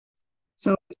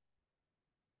So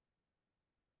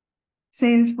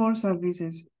Salesforce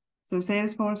services. So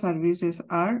Salesforce services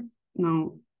are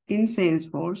now in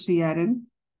Salesforce CRM.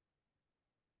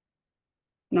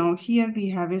 Now here we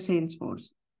have a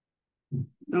Salesforce.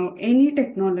 Now any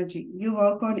technology, you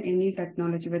work on any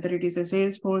technology, whether it is a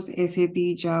Salesforce,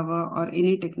 SAP, Java, or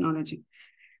any technology.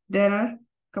 There are a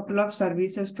couple of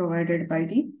services provided by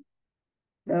the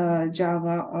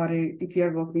Java, or if you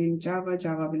are working in Java,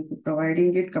 Java will be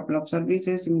providing it couple of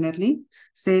services. Similarly,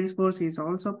 Salesforce is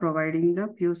also providing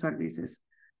the few services.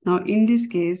 Now, in this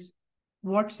case,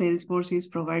 what Salesforce is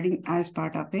providing as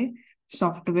part of a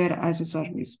software as a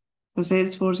service. So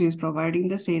Salesforce is providing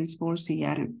the Salesforce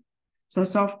CRM. So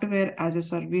software as a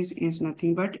service is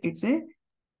nothing but it's a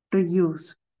to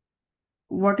use.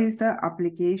 What is the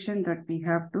application that we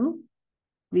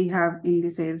have in the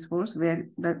Salesforce where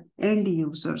the end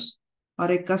users or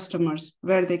a customers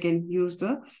where they can use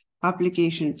the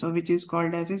application, so which is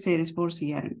called as a Salesforce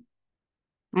CRM.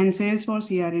 And Salesforce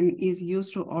CRM is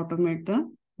used to automate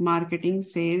the marketing,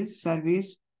 sales,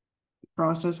 service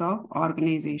process of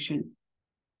organization.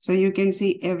 So you can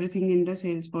see everything in the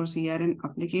Salesforce CRM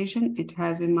application. It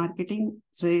has a marketing,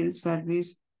 sales,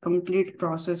 service, complete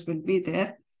process will be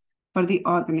there for the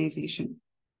organization.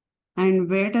 And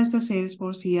where does the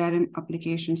Salesforce CRM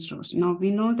application stores? Now we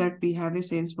know that we have a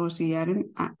Salesforce CRM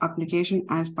application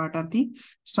as part of the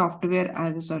software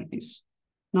as a service.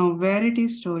 Now where it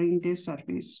is storing this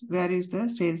service? Where is the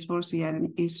Salesforce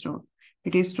CRM is stored?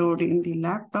 It is stored in the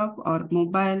laptop or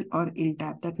mobile or in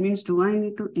tab. That means, do I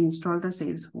need to install the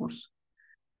Salesforce?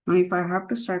 Now, if I have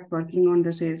to start working on the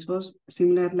Salesforce,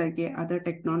 similar like the other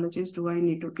technologies, do I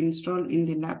need to install in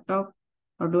the laptop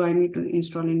or do I need to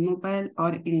install in mobile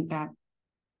or in tab?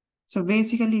 So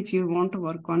basically, if you want to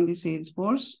work on the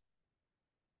Salesforce,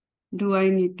 do I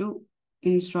need to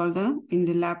install in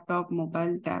the laptop,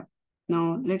 mobile, tab?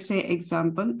 Now, let's say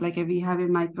example, like we have a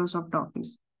Microsoft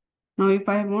Office. Now, if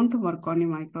I want to work on a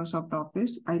Microsoft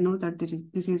Office, I know that this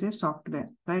is a software,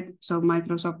 right? So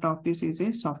Microsoft Office is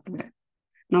a software.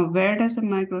 Now, where does the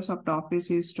Microsoft Office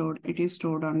is stored? It is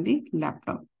stored on the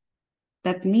laptop.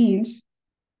 That means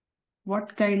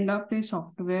what kind of a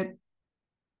software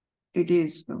it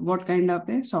is? What kind of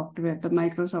a software? The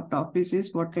Microsoft Office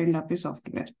is what kind of a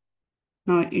software?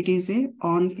 Now, it is a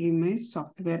on-premise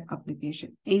software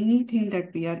application. Anything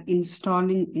that we are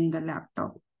installing in the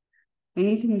laptop,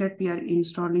 anything that we are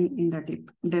installing in the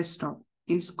desktop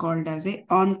is called as a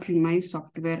on-premise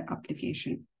software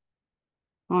application.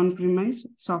 On-premise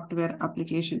software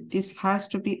application. This has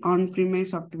to be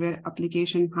on-premise software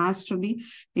application has to be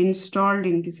installed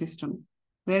in the system.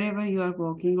 Wherever you are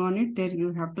working on it, there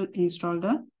you have to install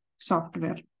the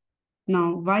software.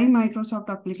 Now, why Microsoft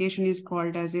application is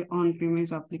called as a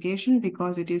on-premise application?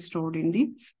 Because it is stored in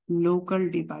the local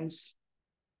device,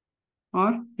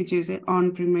 or which is a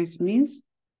on-premise means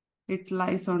it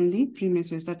lies on the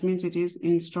premises. That means it is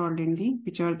installed in the,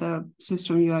 which are the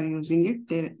system you are using it,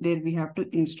 there we have to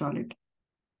install it.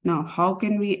 Now, how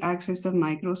can we access the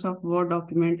Microsoft Word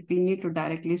document? We need to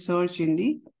directly search in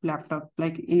the laptop.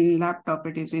 Like in laptop,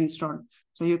 it is installed.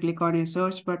 So you click on a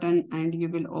search button and you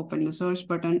will open the search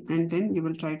button and then you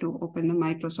will try to open the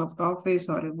Microsoft Office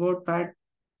or a WordPad.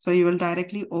 So you will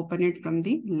directly open it from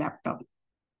the laptop.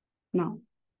 Now,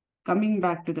 coming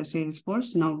back to the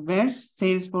Salesforce, now where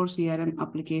Salesforce CRM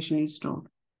application is stored?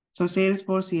 So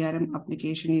Salesforce CRM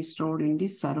application is stored in the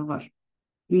server.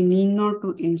 We need not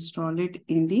to install it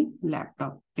in the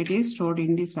laptop. It is stored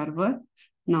in the server.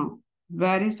 Now,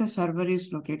 where is the server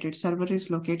is located? Server is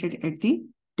located at the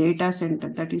data center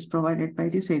that is provided by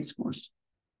the Salesforce.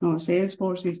 Now,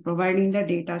 Salesforce is providing the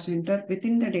data center.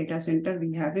 Within the data center,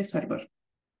 we have a server.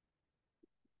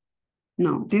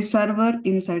 Now, this server,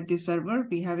 inside this server,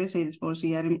 we have a Salesforce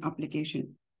CRM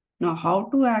application. Now, how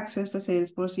to access the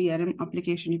Salesforce CRM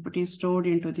application if it is stored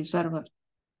into the server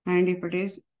and if it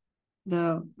is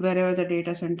wherever the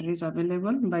data center is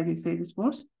available by the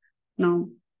Salesforce. Now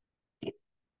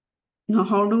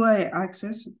how do I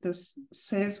access this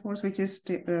Salesforce which is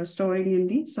storing in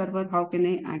the server? How can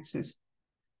I access?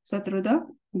 So through the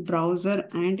browser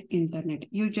and internet.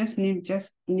 You just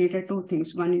needed two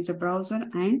things. One is a browser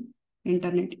and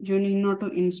internet. You need not to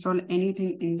install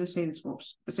anything in the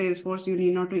Salesforce. Salesforce, you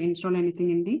need not to install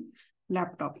anything in the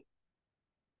laptop.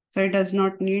 So it does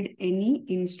not need any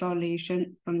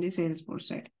installation from the Salesforce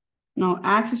side. Now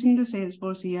accessing the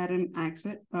Salesforce CRM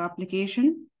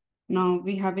application. Now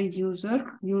we have a user.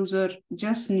 User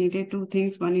just needed two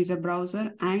things. One is a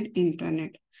browser and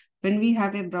internet. When we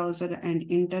have a browser and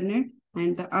internet,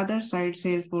 and the other side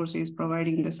Salesforce is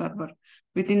providing the server.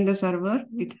 Within the server,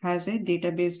 it has a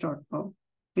database.com.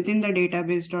 Within the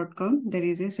database.com, there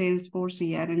is a Salesforce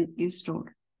CRM is stored.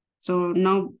 So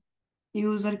now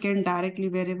user can directly,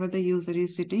 wherever the user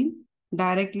is sitting,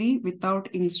 directly without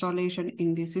installation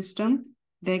in the system,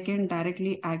 they can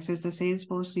directly access the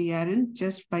Salesforce CRM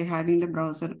just by having the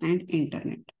browser and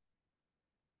internet.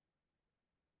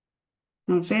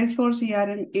 Now, Salesforce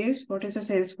CRM is, what is a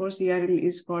Salesforce CRM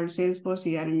is called? Salesforce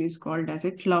CRM is called as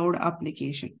a cloud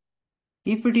application.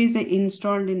 If it is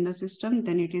installed in the system,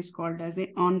 then it is called as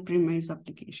a on-premise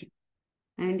application.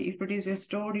 And if it is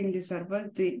stored in the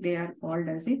server, they are called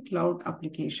as a cloud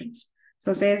applications.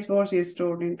 So Salesforce is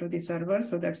stored into the server.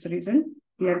 So that's the reason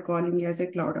we are calling it as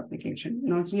a cloud application.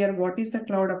 Now here, what is the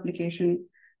cloud application?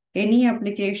 Any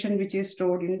application which is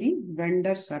stored in the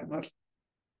vendor server.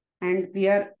 And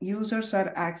users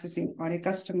are accessing, or a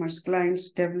customers,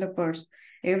 clients, developers,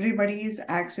 everybody is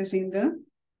accessing the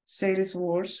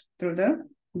Salesforce through the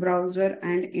browser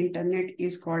and internet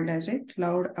is called as a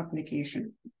cloud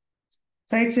application.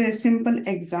 So it's a simple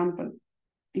example.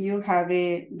 You have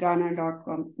a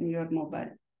Ghana.com in your mobile,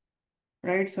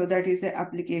 right? So that is the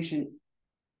application.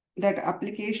 That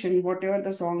application, whatever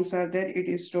the songs are there, it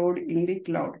is stored in the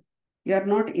cloud. You are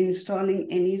not installing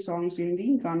any songs in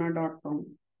the Ghana.com,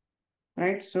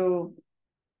 right? So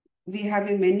we have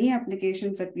many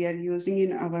applications that we are using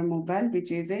in our mobile,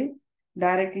 which is a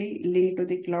directly linked to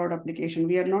the cloud application.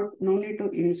 We are no need to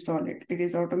install it. It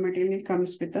is automatically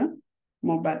comes with a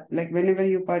mobile. Like whenever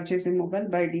you purchase a mobile,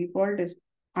 by default is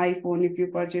iPhone. If you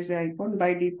purchase an iPhone,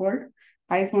 by default,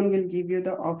 iPhone will give you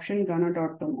the option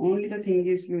Ghana.com. Only the thing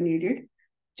is you need it,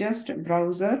 just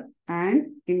browser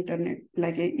and internet.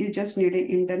 Like you just need an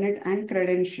internet and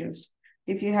credentials.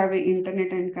 If you have an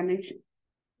internet and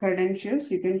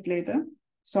credentials, you can play the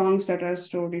songs that are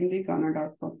stored in the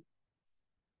Ghana.com.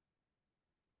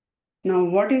 Now,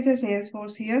 what is a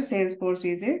Salesforce here? Salesforce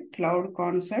is a cloud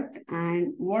concept,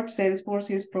 and what Salesforce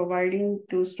is providing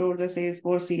to store the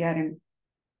Salesforce CRM.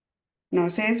 Now,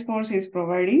 Salesforce is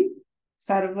providing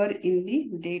server in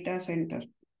the data center.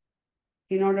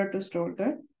 In order to store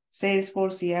the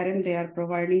Salesforce CRM, they are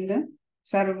providing the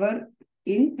server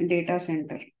in data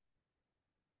center.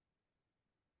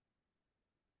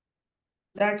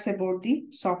 That's about the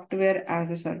software as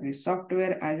a service.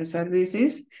 Software as a service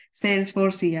is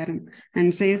Salesforce CRM,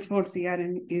 and Salesforce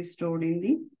CRM is stored in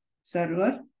the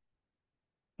server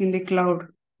in the cloud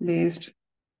based,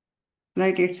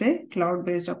 right? It's a cloud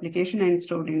based application and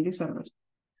stored in the server.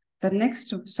 The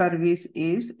next service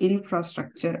is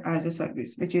infrastructure as a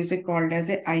service, which is called as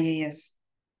a IAAS.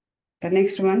 The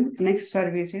next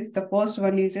service is, the first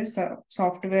one is a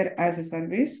software as a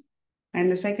service. And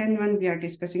the second one, we are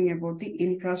discussing about the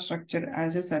infrastructure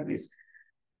as a service.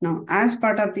 Now, as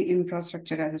part of the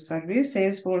infrastructure as a service,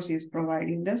 Salesforce is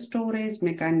providing the storage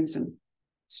mechanism,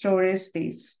 storage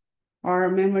space, or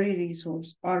a memory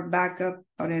resource, or backup,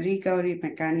 or a recovery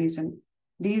mechanism.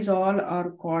 These all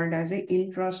are called as a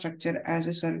infrastructure as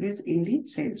a service in the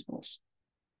Salesforce.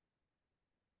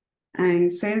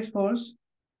 And Salesforce,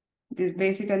 this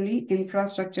basically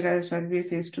infrastructure as a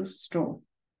service is to store.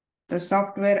 The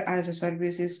software as a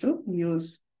service is to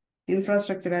use.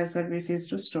 Infrastructure as a service is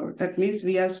to store. That means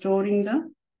we are storing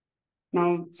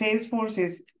now Salesforce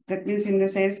is, that means in the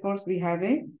Salesforce we have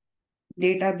a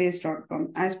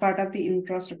database.com. As part of the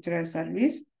infrastructure as a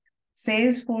service,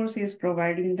 Salesforce is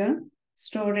providing the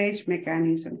storage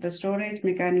mechanism. The storage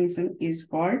mechanism is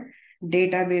called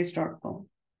database.com.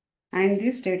 And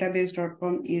this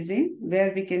database.com is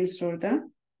where we can store the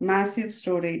massive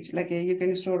storage. Like you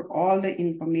can store all the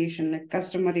information, like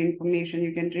customer information,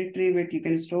 you can retrieve it, you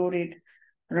can store it.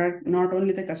 Right? Not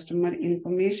only the customer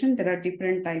information, there are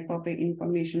different type of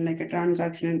information, like a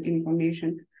transactional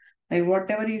information, like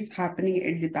whatever is happening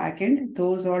at the back end,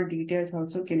 those all details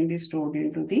also can be stored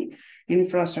into the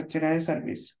infrastructure as a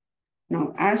service.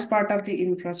 Now, as part of the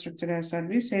infrastructure as a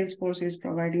service, Salesforce is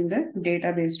providing the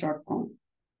database.com.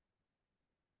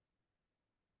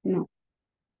 Now,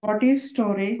 what is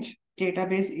storage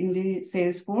database in the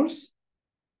Salesforce?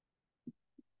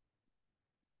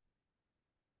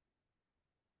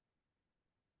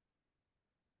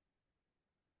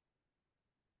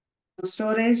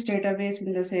 Storage database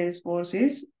in the Salesforce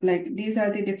is like, these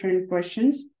are the different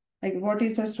questions. Like, what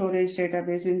is the storage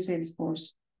database in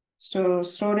Salesforce? So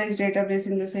storage database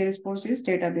in the Salesforce is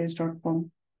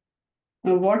database.com.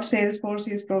 Now, what Salesforce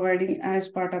is providing as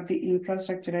part of the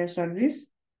infrastructure as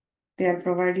service? They are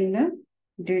providing the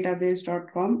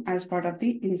database.com as part of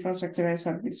the infrastructure as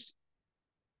service.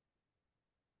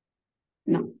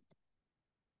 Now,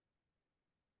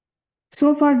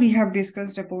 so far we have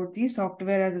discussed about the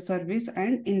software as a service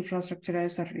and infrastructure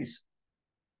as a service.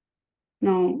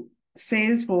 Now,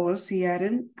 Salesforce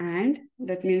CRM, and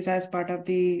that means as part of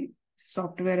the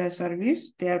software as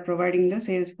service, they are providing the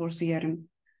Salesforce CRM.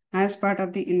 As part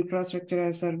of the infrastructure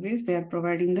as service, they are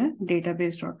providing the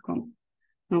database.com.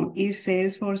 Now, is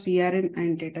Salesforce CRM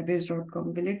and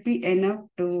database.com, will it be enough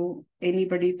to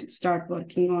anybody to start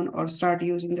working on or start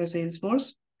using the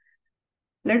Salesforce?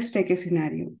 Let's take a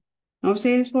scenario. Now,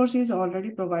 Salesforce is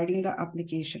already providing the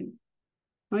application.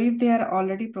 Now, if they are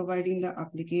already providing the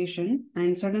application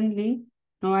and suddenly,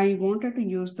 now I wanted to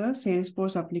use the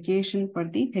Salesforce application for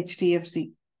the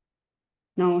HDFC.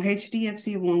 Now,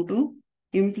 HDFC want to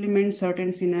implement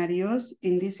certain scenarios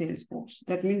in the Salesforce.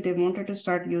 That means they wanted to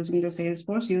start using the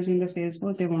Salesforce. Using the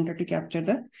Salesforce, they wanted to capture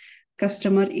the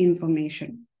customer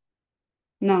information.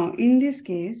 Now, in this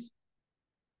case,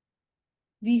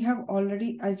 we have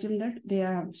already assumed that they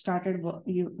have started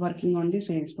working on the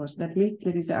Salesforce. That means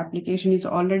there is the application is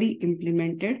already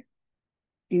implemented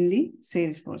in the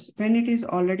Salesforce. When it is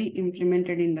already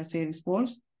implemented in the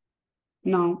Salesforce,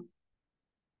 now,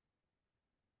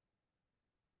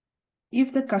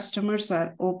 if the customers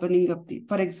are opening up the,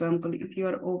 for example, if you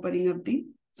are opening up the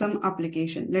some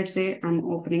application, let's say I'm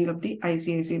opening up the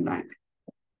ICICI Bank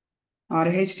or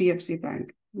HDFC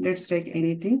Bank. Let's take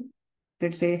anything.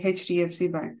 Let's say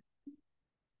HDFC Bank.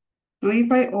 Now,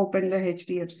 if I open the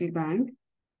HDFC Bank,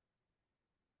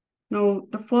 now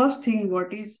the first thing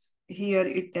what is here,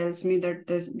 it tells me that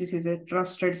this is a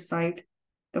trusted site.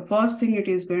 The first thing it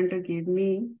is going to give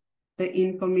me the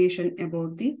information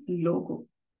about the logo.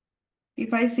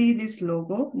 If I see this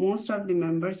logo, most of the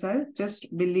members are just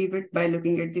believe it by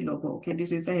looking at the logo. Okay,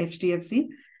 this is the HDFC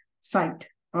site,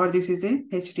 or this is a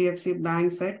HDFC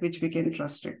bank site which we can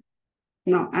trust it.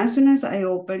 Now, as soon as I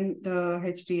open the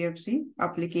HDFC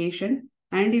application,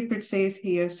 and if it says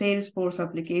here Salesforce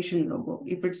application logo,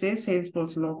 if it says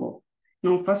Salesforce logo,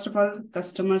 now, first of all,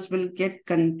 customers will get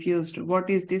confused. What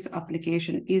is this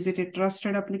application? Is it a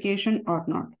trusted application or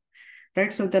not?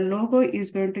 Right? So the logo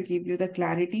is going to give you the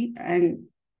clarity and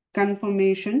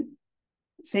confirmation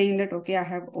saying that, okay, I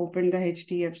have opened the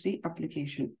HDFC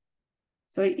application.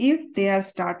 So if they are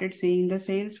started seeing the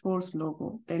Salesforce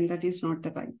logo, then that is not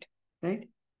the right?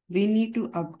 We need to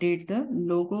update the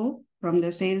logo from the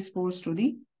Salesforce to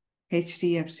the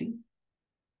HDFC.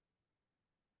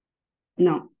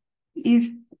 Now,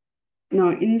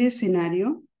 in this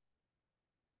scenario,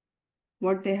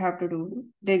 what they have to do,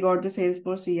 they got the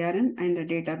Salesforce CRM and the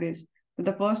database. So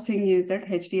the first thing is that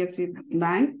HDFC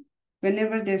Bank,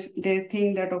 whenever they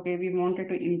think that, okay, we wanted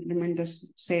to implement the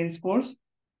Salesforce,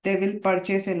 they will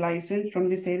purchase a license from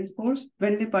the Salesforce.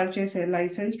 When they purchase a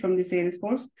license from the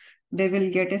Salesforce, they will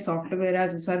get a software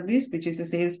as a service, which is a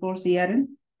Salesforce CRM,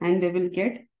 and they will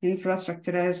get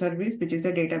infrastructure as a service, which is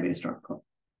a database.com.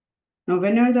 Now,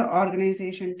 whenever the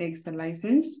organization takes the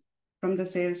license from the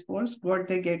Salesforce, what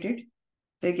they get it?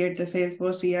 They get the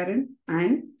Salesforce CRM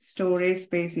and storage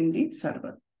space in the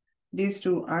server. These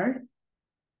two are,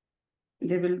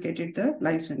 they will get it the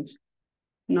license.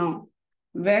 Now,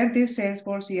 where this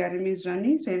Salesforce CRM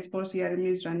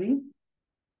is running,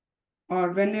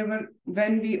 or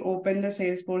when we open the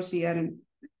Salesforce CRM,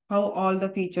 how all the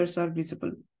features are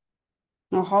visible.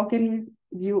 Now, how can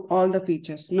we view all the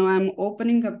features? Now, I'm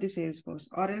opening up the Salesforce,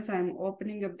 or else I'm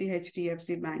opening up the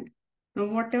HDFC Bank. Now,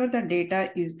 whatever the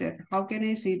data is there, how can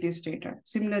I see this data?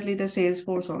 Similarly, the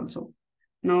Salesforce also.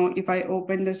 Now, if I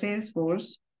open the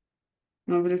Salesforce,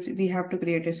 now we have to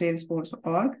create a Salesforce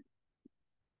org.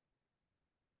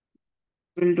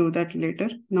 We'll do that later.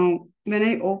 Now, when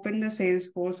I open the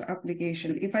Salesforce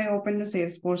application, if I open the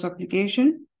Salesforce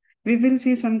application, we will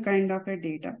see some kind of a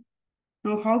data.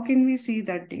 Now, how can we see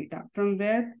that data? From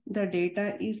where the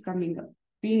data is coming up?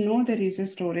 We know there is a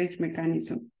storage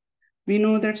mechanism. We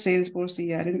know that Salesforce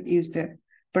CRM is there.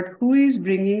 But who is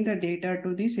bringing the data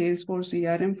to the Salesforce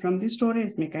CRM from the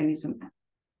storage mechanism?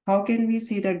 How can we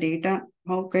see the data?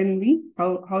 How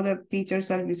the features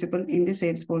are visible in the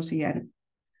Salesforce CRM?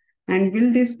 And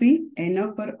will this be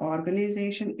enough for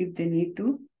organization if they need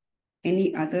to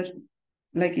any other,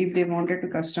 like if they wanted to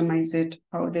customize it,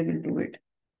 how they will do it?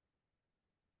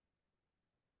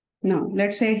 Now,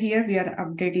 let's say here we are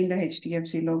updating the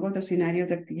HDFC logo, the scenario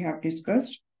that we have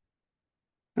discussed.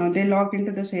 Now they log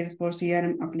into the Salesforce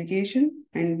CRM application,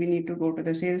 and we need to go to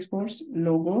the Salesforce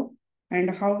logo and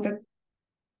how the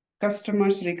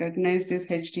customers recognize this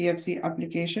HDFC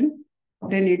application.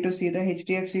 They need to see the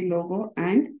HDFC logo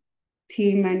and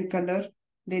theme and color.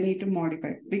 They need to modify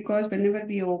it, because whenever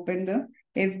we open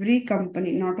every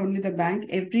company, not only the bank,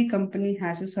 every company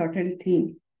has a certain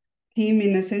theme. Theme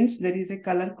in a sense, there is a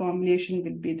color combination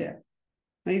will be there.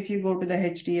 If you go to the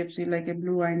HDFC, like a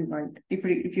blue and white,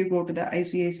 if you go to the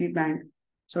ICICI Bank,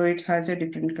 So it has a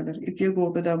different color. If you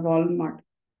go to the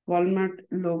Walmart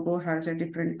logo has a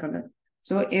different color.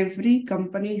 So every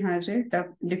company has a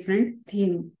different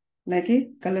theme, like a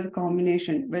color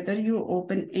combination. Whether you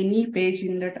open any page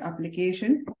in that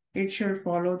application, it should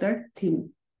follow that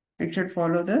theme. It should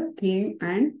follow the theme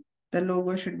and the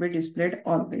logo should be displayed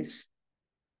always.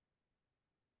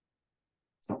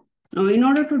 Now, in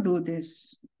order to do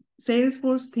this,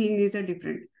 Salesforce theme is a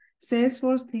different.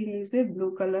 Salesforce theme is a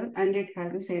blue color and it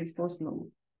has a Salesforce logo.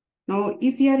 Now,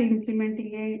 if you are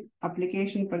implementing a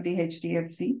application for the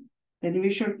HDFC, then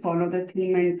we should follow the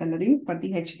theme and coloring for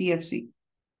the HDFC.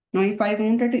 Now, if I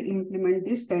wanted to implement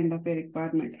this kind of a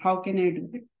requirement, how can I do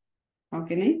it? How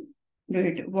can I do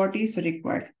it? What is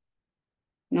required?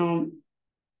 Now,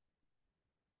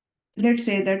 let's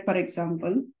say that, for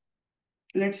example,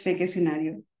 let's take a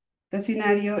scenario. The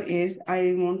scenario is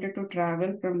I wanted to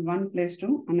travel from one place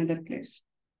to another place.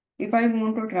 If I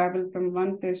want to travel from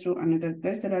one place to another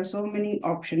place, there are so many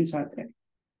options out there.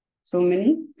 So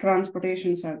many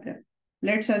transportations are there.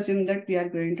 Let's assume that we are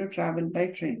going to travel by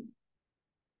train.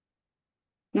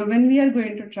 Now, when we are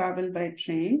going to travel by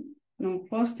train, now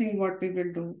first thing what we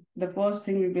will do, the first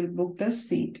thing we will book the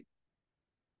seat,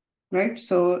 right?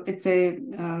 So it's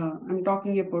I'm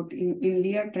talking about in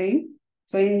India train.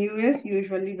 So in US,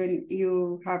 usually when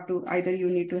you have to, either you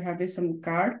need to have some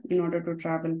card in order to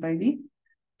travel by the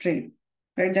train,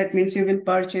 right? That means you will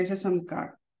purchase some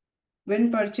card.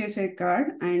 When purchase a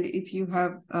card and if you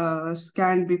have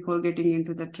scanned before getting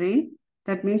into the train,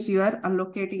 that means you are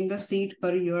allocating the seat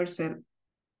for yourself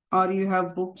or you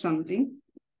have booked something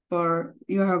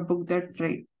you have booked that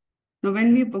train. Now,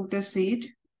 when we book the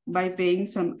seat by paying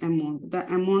some amount, the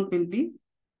amount will be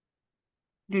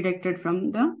deducted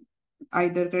from the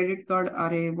either credit card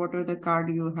or whatever the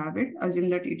card you have it, assume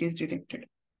that it is deducted.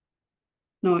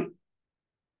 Now,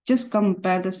 just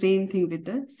compare the same thing with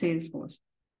the Salesforce.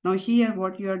 Now here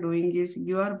what you are doing is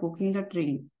you are booking the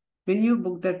train. When you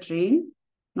book the train,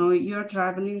 now you are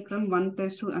traveling from one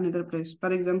place to another place.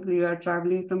 For example, you are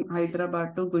traveling from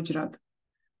Hyderabad to Gujarat.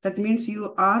 That means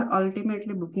you are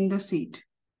ultimately booking the seat.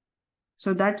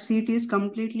 So that seat is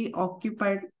completely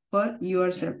occupied for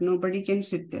yourself. Nobody can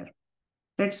sit there.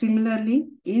 But similarly,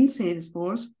 in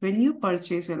Salesforce, when you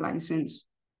purchase a license,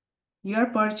 you are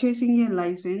purchasing a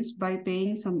license by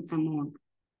paying some amount.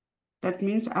 That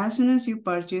means as soon as you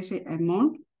purchase an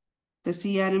amount, the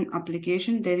CRM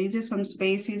application, there is some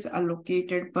space is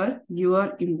allocated for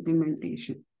your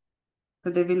implementation.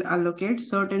 So they will allocate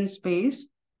certain space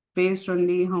based on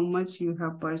how much you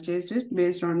have purchased it.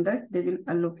 Based on that, they will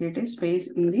allocate a space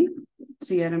in the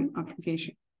CRM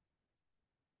application.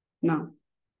 Now,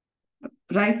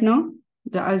 right now,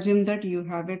 assume that you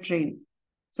have a train.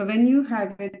 So when you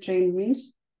have a train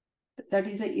means that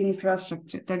is an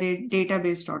infrastructure, that is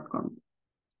database.com.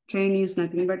 Train is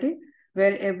nothing but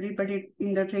where everybody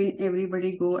in the train,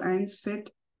 everybody go and sit.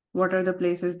 What are the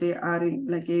places they are in?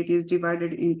 Like it is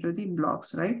divided into the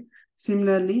blocks, right?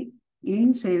 Similarly,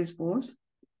 in Salesforce,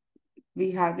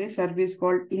 we have a service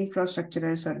called infrastructure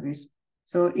as service.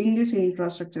 So in this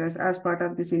infrastructure, as part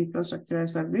of this infrastructure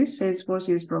as service, Salesforce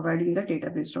is providing the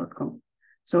database.com.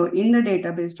 So in the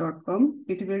database.com,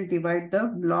 it will divide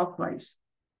the block wise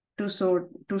to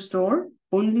store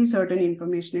only certain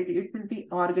information. It will be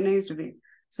organized way.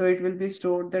 So it will be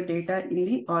stored the data in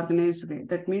the organized way.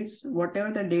 That means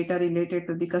whatever the data related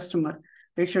to the customer,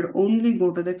 it should only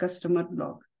go to the customer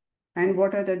block. And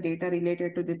what are the data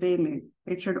related to the payment?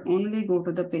 It should only go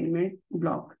to the payment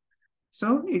block.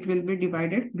 So it will be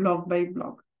divided block by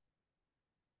block.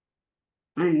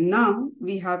 And now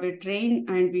we have a train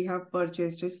and we have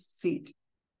purchased a seat,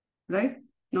 right?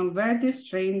 Now where this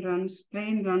train runs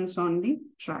on the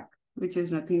track, which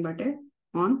is nothing but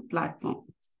on platform.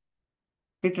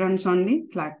 It runs on the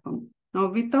platform.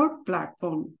 Now without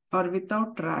platform or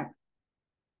without track,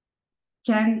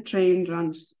 can train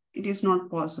runs? It is not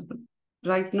possible.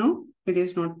 Right now, it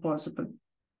is not possible.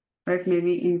 Right?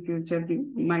 Maybe in future we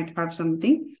might have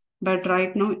something, but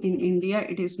right now in India,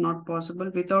 it is not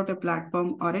possible. Without a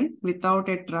platform or without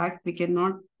a track, we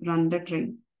cannot run the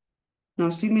train. Now,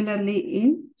 similarly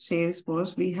in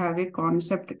Salesforce, we have a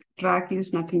concept. Track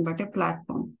is nothing but a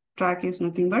platform. Track is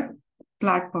nothing but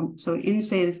platform. So in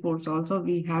Salesforce also,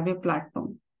 we have a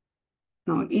platform.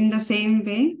 Now, in the same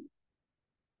way,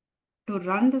 to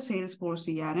run the Salesforce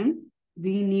CRM,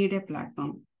 we need a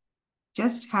platform.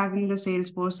 Just having the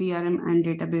Salesforce CRM and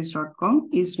database.com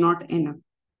is not enough.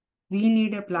 We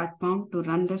need a platform to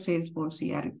run the Salesforce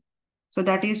CRM. So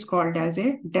that is called as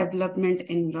a development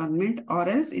environment, or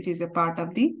else it is a part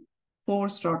of the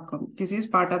force.com. This is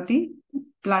part of the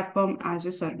platform as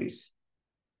a service.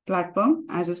 Platform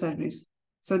as a service.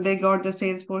 So they got the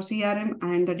Salesforce CRM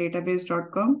and the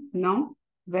database.com. Now,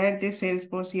 where the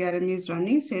Salesforce CRM is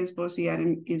running, Salesforce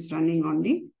CRM is running on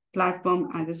the platform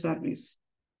as a service.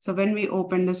 So when we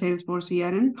open the Salesforce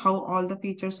CRM, how all the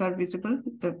features are visible,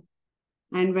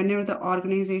 and whenever the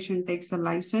organization takes a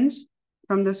license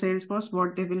from the Salesforce,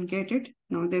 what they will get it?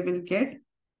 Now they will get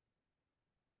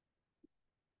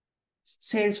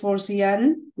Salesforce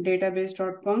CRM,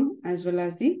 database.com, as well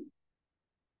as the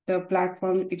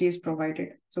platform it is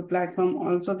provided. So platform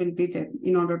also will be there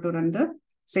in order to run the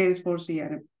Salesforce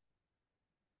CRM.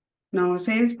 Now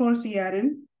Salesforce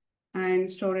CRM and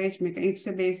storage mechanism, it's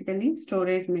basically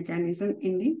storage mechanism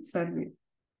in the service.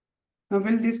 Now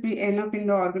will this be enough in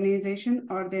the organization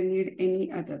or they need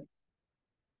any other?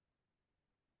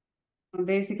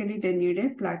 Basically, they need a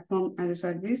platform as a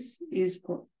service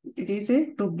it is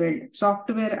to build.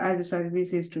 Software as a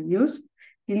service is to use.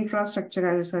 Infrastructure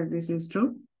as a service is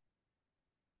to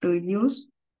use,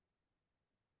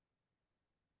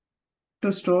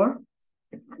 to store.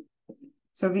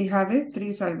 So we have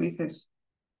three services.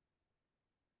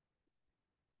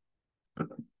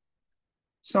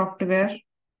 Software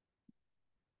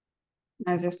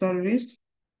as a service,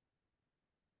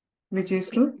 which is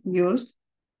to use.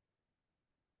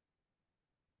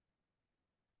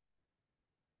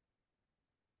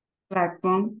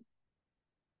 Platform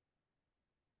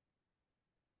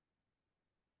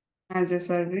as a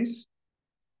service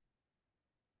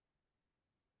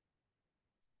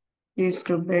is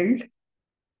to build.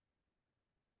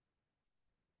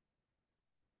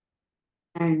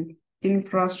 And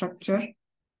infrastructure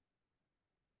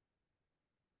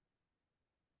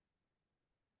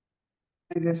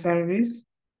as a service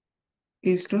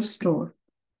is to store.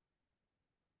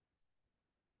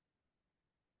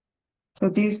 So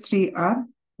these three are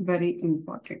very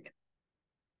important.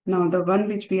 Now the one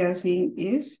which we are seeing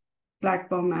is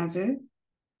platform as a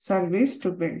service to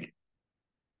build.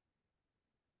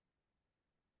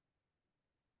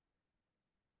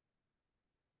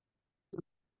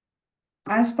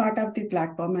 As part of the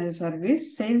platform as a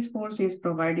service, Salesforce is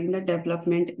providing the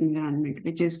development environment,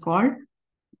 which is called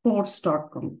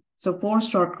force.com. So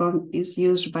force.com is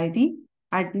used by the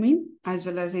admin as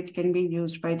well as it can be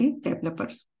used by the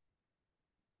developers.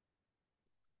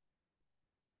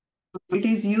 It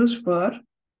is used for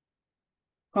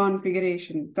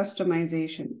configuration,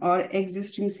 customization, or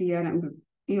existing CRM.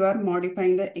 You are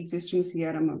modifying the existing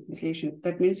CRM application.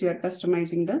 That means you are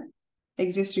customizing the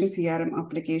existing CRM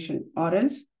application, or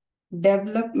else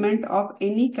development of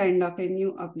any kind of a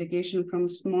new application from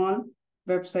small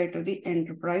website to the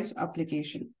enterprise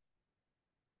application.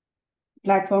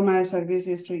 Platform as a service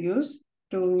is to use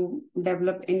to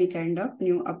develop any kind of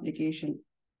new application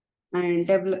and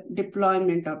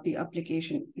deployment of the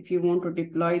application. If you want to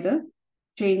deploy the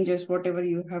changes, whatever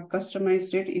you have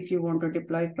customized it, if you want to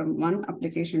deploy from one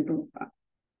application to,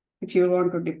 if you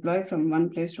want to deploy from one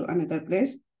place to another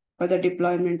place, for the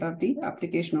deployment of the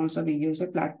application also we use a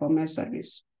platform as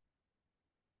service.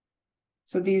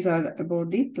 So these are about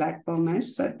the platform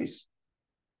as service.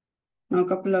 Now a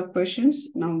couple of questions.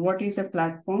 Now what is a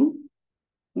platform?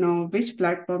 Now which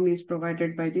platform is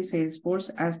provided by the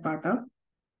Salesforce as part of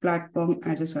platform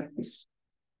as a service?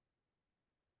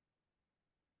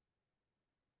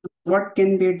 What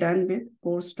can be done with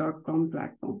force.com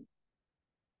platform?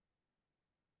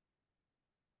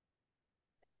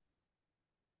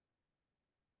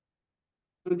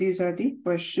 So these are the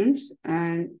questions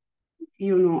and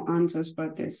you know answers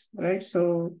for this, right?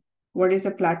 So what is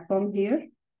a platform here?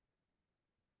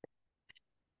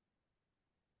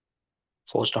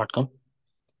 Force.com.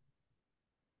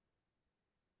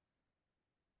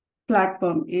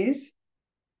 Platform is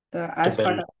the as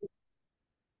part of,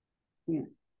 yeah.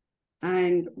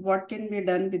 And what can be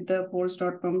done with the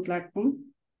force.com platform?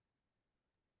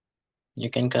 You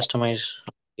can customize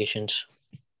applications.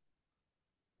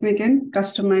 We can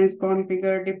customize,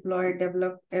 configure, deploy,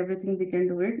 develop, everything we can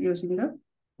do it using the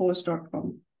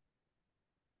force.com.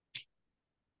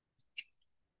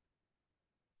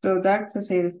 So that's the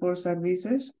Salesforce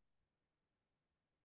services.